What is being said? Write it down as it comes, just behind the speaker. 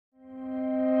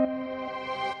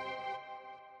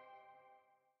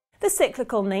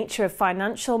cyclical nature of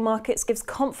financial markets gives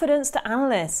confidence to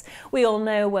analysts. We all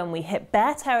know when we hit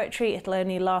bear territory, it'll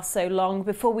only last so long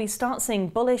before we start seeing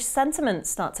bullish sentiment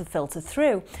start to filter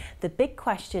through. The big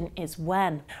question is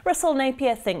when. Russell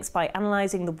Napier thinks by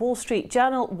analysing the Wall Street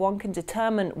Journal, one can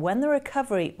determine when the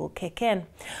recovery will kick in.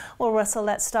 Well, Russell,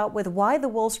 let's start with why the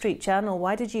Wall Street Journal?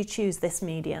 Why did you choose this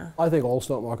media? I think all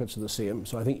stock markets are the same,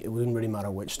 so I think it wouldn't really matter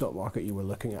which stock market you were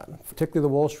looking at. Particularly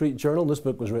the Wall Street Journal. This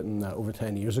book was written over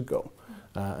 10 years ago.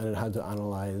 And it had to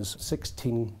analyse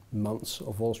 16 months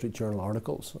of Wall Street Journal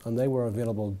articles, and they were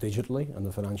available digitally, and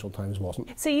the Financial Times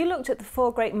wasn't. So you looked at the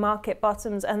four great market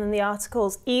bottoms and then the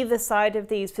articles either side of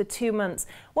these for 2 months.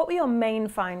 What were your main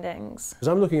findings? Because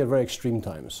I'm looking at very extreme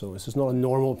times, so this is not a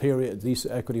normal period. These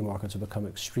equity markets have become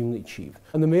extremely cheap.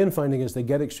 And the main finding is they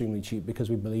get extremely cheap because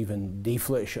we believe in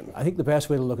deflation. I think the best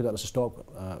way to look at that as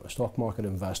a stock market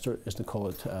investor is to call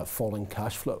it falling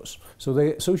cash flows. So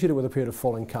they associate it with a period of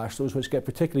falling cash flows, which get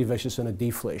particularly vicious in a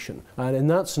deflation. And in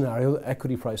that scenario,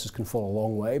 equity prices can fall a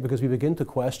long way because we begin to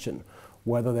question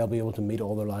whether they'll be able to meet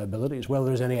all their liabilities, whether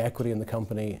there's any equity in the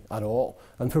company at all.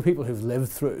 And for people who've lived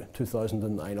through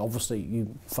 2009, obviously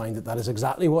you find that that is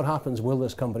exactly what happens. Will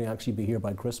this company actually be here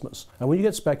by Christmas? And when you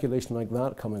get speculation like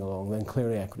that coming along, then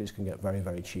clearly equities can get very,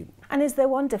 very cheap. And is there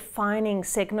one defining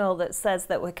signal that says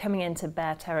that we're coming into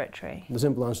bear territory? The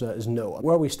simple answer to that is no.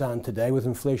 Where we stand today with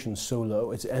inflation so low,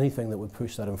 it's anything that would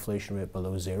push that inflation rate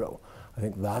below zero. I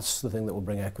think that's the thing that will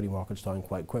bring equity markets down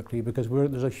quite quickly, because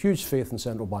there's a huge faith in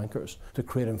central bankers to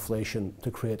create inflation, to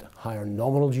create higher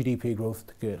nominal GDP growth,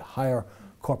 to create higher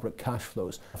corporate cash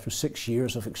flows. After 6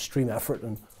 years of extreme effort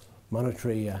and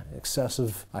monetary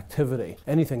excessive activity,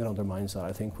 anything that undermines that,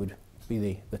 I think, would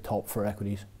be the top for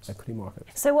equity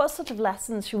markets. So what sort of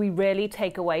lessons should we really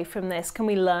take away from this? Can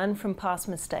we learn from past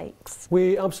mistakes?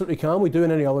 We absolutely can. We do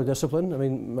in any other discipline. I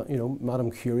mean, you know, Madame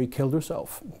Curie killed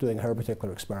herself doing her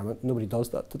particular experiment. Nobody does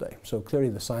that today. So clearly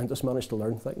the scientists manage to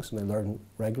learn things, and they learn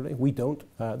regularly. We don't.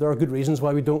 There are good reasons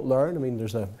why we don't learn. I mean,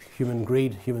 there's a human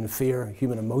greed, human fear,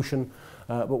 human emotion.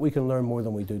 But we can learn more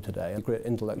than we do today. A great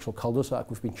intellectual cul-de-sac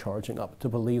we've been charging up to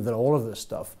believe that all of this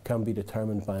stuff can be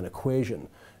determined by an equation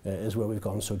is where we've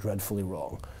gone so dreadfully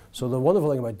wrong. So the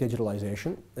wonderful thing about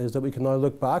digitalization is that we can now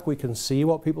look back, we can see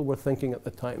what people were thinking at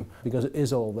the time, because it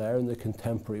is all there in the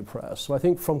contemporary press. So I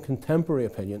think from contemporary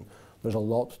opinion, there's a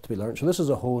lot to be learned. So this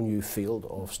is a whole new field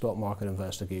of stock market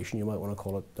investigation. You might want to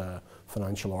call it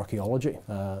financial archaeology.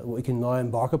 What we can now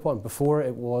embark upon. Before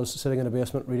it was sitting in a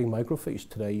basement reading microfiche.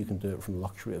 Today you can do it from the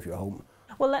luxury of your home.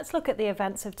 Well, let's look at the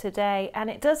events of today, and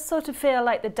it does sort of feel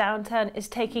like the downturn is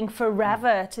taking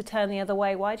forever to turn the other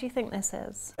way. Why do you think this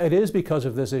is? It is because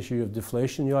of this issue of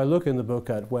deflation. You know, I look in the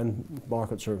book at when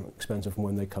markets are expensive and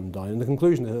when they come down, and the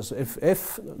conclusion is if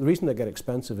the reason they get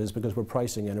expensive is because we're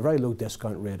pricing in a very low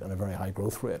discount rate and a very high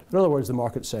growth rate. In other words, the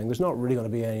market's saying there's not really going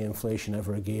to be any inflation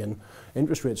ever again.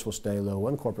 Interest rates will stay low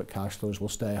and corporate cash flows will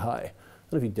stay high.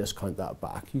 And if you discount that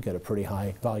back, you get a pretty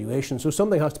high valuation. So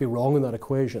something has to be wrong in that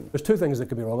equation. There's two things that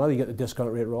could be wrong. Either you get the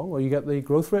discount rate wrong or you get the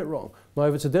growth rate wrong. Now,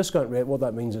 if it's a discount rate, what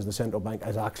that means is the central bank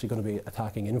is actually going to be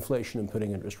attacking inflation and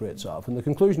putting interest rates up. And the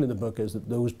conclusion in the book is that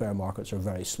those bear markets are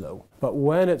very slow. But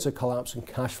when it's a collapse in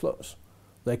cash flows,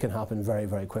 they can happen very,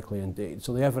 very quickly indeed.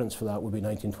 So the evidence for that would be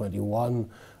 1921,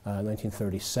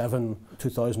 1937,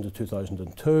 2000 to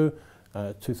 2002,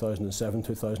 2007,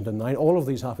 2009, all of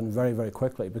these happen very, very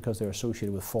quickly because they're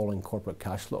associated with falling corporate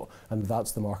cash flow, and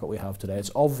that's the market we have today.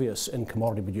 It's obvious in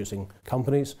commodity-producing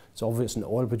companies, it's obvious in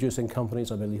oil-producing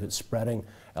companies. I believe it's spreading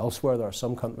elsewhere. There are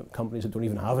some companies that don't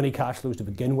even have any cash flows to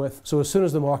begin with. So as soon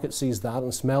as the market sees that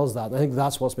and smells that, and I think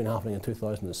that's what's been happening in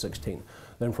 2016,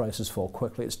 then prices fall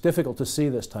quickly. It's difficult to see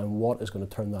this time what is going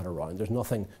to turn that around. There's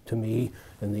nothing, to me,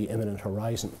 in the imminent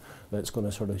horizon that's going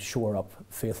to sort of shore up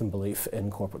faith and belief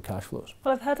in corporate cash flows.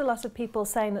 Well, I've heard a lot of people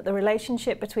saying that the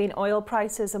relationship between oil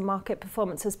prices and market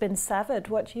performance has been severed.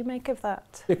 What do you make of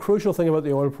that? The crucial thing about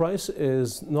the oil price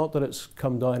is not that it's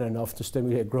come down enough to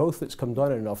stimulate growth, it's come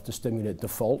down enough to stimulate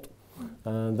default.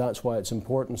 And that's why it's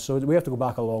important. So we have to go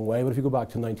back a long way, but if you go back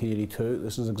to 1982,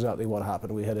 this is exactly what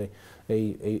happened. We had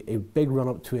a big run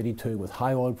up to 82 with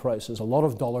high oil prices, a lot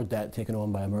of dollar debt taken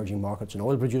on by emerging markets and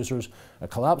oil producers, a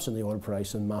collapse in the oil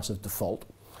price and massive default.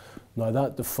 Now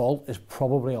that default is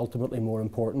probably ultimately more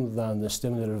important than the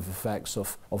stimulative effects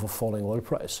of a falling oil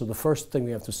price. So the first thing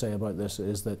we have to say about this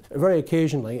is that very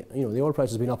occasionally, you know, the oil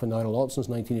price has been up and down a lot since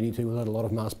 1982 without a lot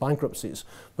of mass bankruptcies,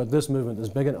 but this movement is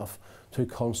big enough to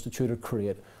constitute or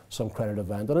create some credit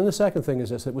event. And then the second thing is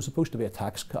this: it was supposed to be a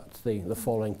tax cut, the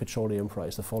falling petroleum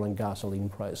price, the falling gasoline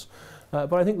price.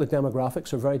 But I think the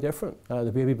demographics are very different.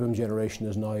 The baby boom generation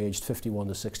is now aged 51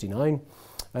 to 69.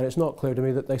 And it's not clear to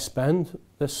me that they spend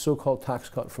this so-called tax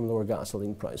cut from lower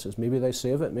gasoline prices. Maybe they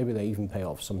save it, maybe they even pay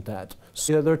off some debt.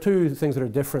 So there are two things that are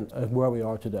different where we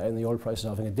are today, and the oil price is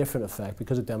having a different effect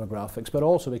because of demographics, but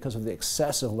also because of the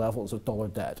excessive levels of dollar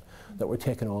debt that were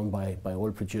taken on by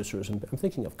oil producers, and I'm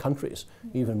thinking of countries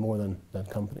even more than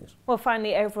companies. Well,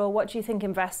 finally, overall, what do you think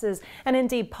investors and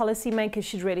indeed policymakers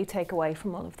should really take away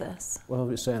from all of this? Well,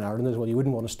 we say in Ireland is, well, you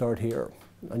wouldn't want to start here.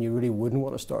 And you really wouldn't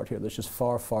want to start here. There's just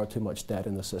far, far too much debt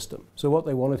in the system. So what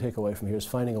they want to take away from here is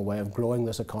finding a way of growing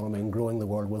this economy and growing the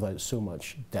world without so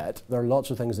much debt. There are lots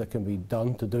of things that can be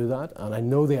done to do that, and I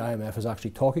know the IMF is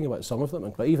actually talking about some of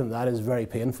them, but even that is very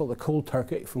painful. The cold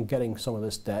turkey from getting some of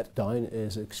this debt down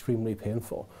is extremely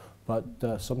painful.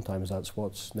 But sometimes that's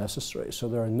what's necessary. So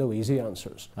there are no easy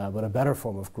answers, but a better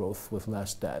form of growth with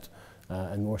less debt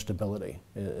and more stability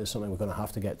is something we're going to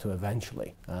have to get to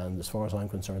eventually. And as far as I'm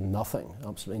concerned, nothing,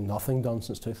 absolutely nothing done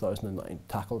since 2009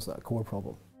 tackles that core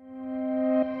problem.